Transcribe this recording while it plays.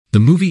The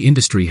movie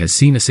industry has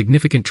seen a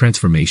significant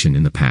transformation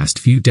in the past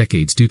few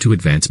decades due to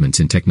advancements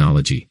in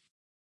technology.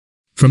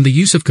 From the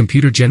use of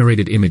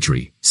computer-generated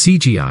imagery,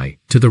 CGI,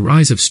 to the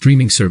rise of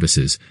streaming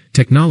services,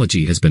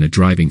 technology has been a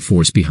driving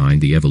force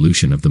behind the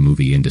evolution of the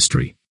movie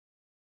industry.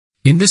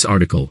 In this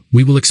article,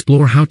 we will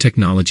explore how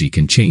technology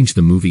can change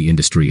the movie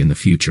industry in the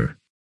future.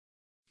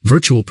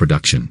 Virtual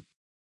production.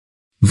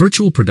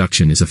 Virtual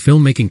production is a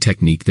filmmaking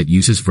technique that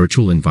uses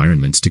virtual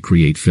environments to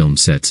create film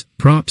sets,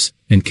 props,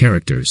 and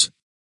characters.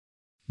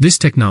 This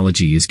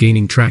technology is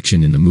gaining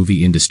traction in the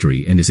movie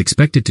industry and is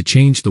expected to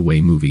change the way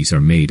movies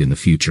are made in the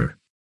future.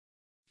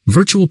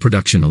 Virtual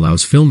production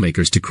allows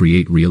filmmakers to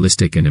create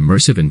realistic and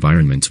immersive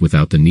environments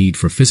without the need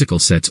for physical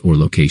sets or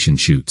location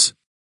shoots.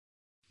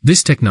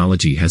 This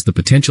technology has the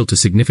potential to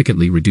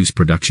significantly reduce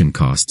production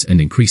costs and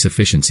increase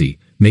efficiency,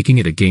 making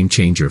it a game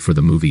changer for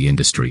the movie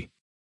industry.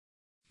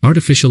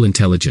 Artificial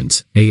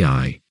intelligence,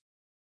 AI.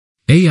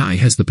 AI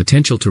has the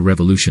potential to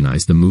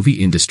revolutionize the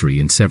movie industry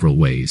in several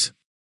ways.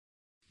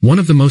 One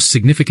of the most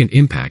significant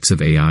impacts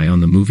of AI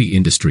on the movie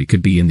industry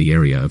could be in the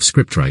area of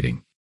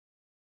scriptwriting.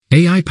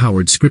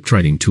 AI-powered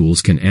scriptwriting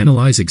tools can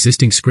analyze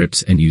existing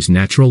scripts and use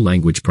natural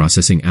language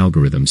processing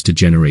algorithms to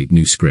generate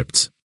new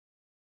scripts.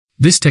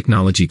 This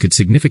technology could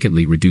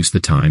significantly reduce the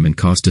time and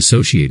cost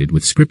associated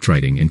with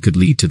scriptwriting and could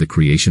lead to the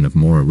creation of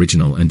more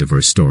original and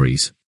diverse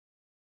stories.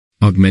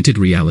 Augmented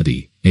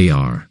reality,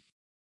 AR.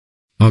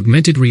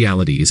 Augmented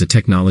reality is a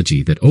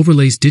technology that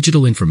overlays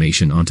digital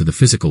information onto the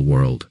physical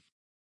world.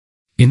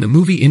 In the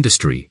movie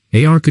industry,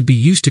 AR could be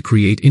used to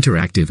create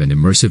interactive and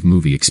immersive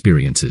movie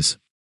experiences.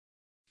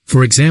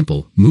 For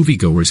example,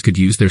 moviegoers could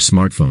use their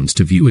smartphones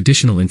to view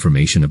additional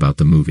information about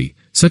the movie,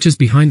 such as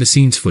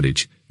behind-the-scenes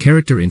footage,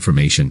 character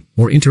information,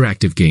 or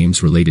interactive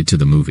games related to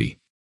the movie.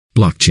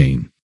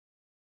 Blockchain.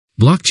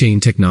 Blockchain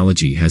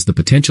technology has the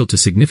potential to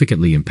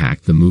significantly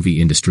impact the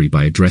movie industry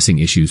by addressing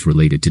issues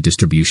related to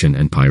distribution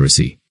and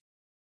piracy.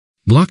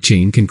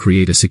 Blockchain can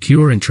create a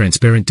secure and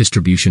transparent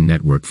distribution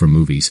network for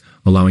movies,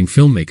 allowing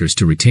filmmakers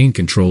to retain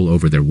control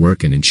over their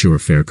work and ensure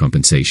fair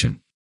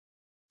compensation.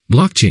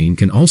 Blockchain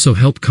can also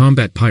help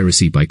combat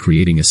piracy by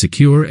creating a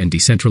secure and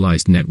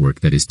decentralized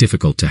network that is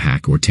difficult to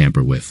hack or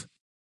tamper with.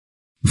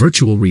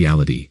 Virtual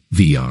reality,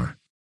 VR.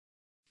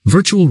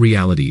 Virtual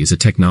reality is a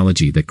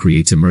technology that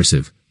creates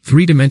immersive,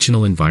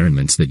 three-dimensional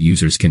environments that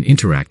users can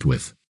interact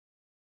with.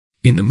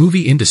 In the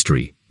movie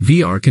industry,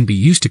 VR can be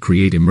used to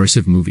create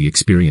immersive movie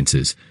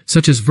experiences,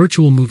 such as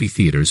virtual movie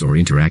theaters or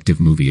interactive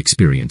movie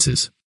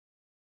experiences.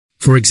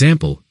 For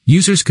example,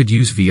 users could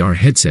use VR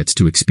headsets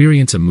to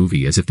experience a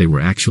movie as if they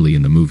were actually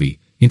in the movie,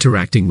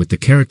 interacting with the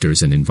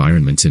characters and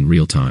environments in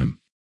real time.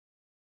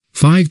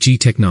 5G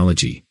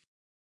technology.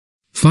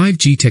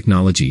 5G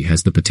technology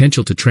has the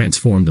potential to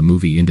transform the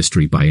movie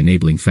industry by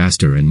enabling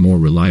faster and more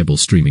reliable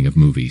streaming of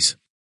movies.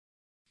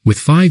 With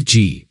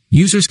 5G,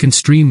 users can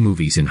stream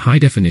movies in high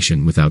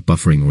definition without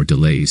buffering or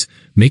delays,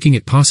 making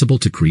it possible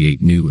to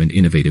create new and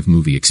innovative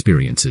movie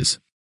experiences.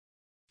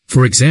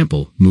 For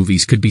example,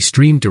 movies could be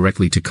streamed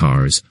directly to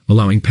cars,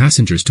 allowing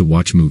passengers to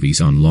watch movies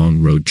on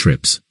long road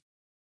trips.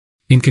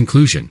 In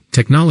conclusion,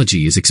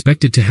 technology is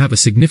expected to have a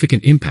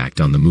significant impact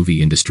on the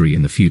movie industry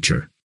in the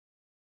future.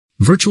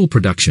 Virtual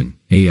production,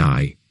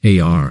 AI,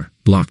 AR,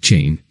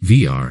 blockchain,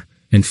 VR,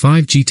 and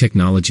 5G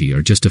technology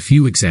are just a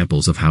few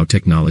examples of how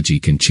technology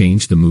can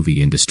change the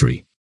movie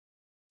industry.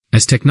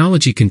 As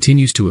technology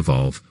continues to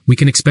evolve, we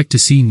can expect to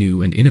see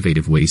new and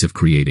innovative ways of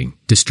creating,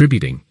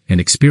 distributing, and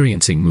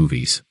experiencing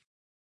movies.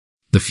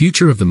 The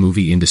future of the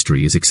movie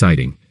industry is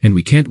exciting, and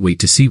we can't wait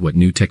to see what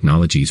new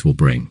technologies will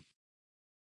bring.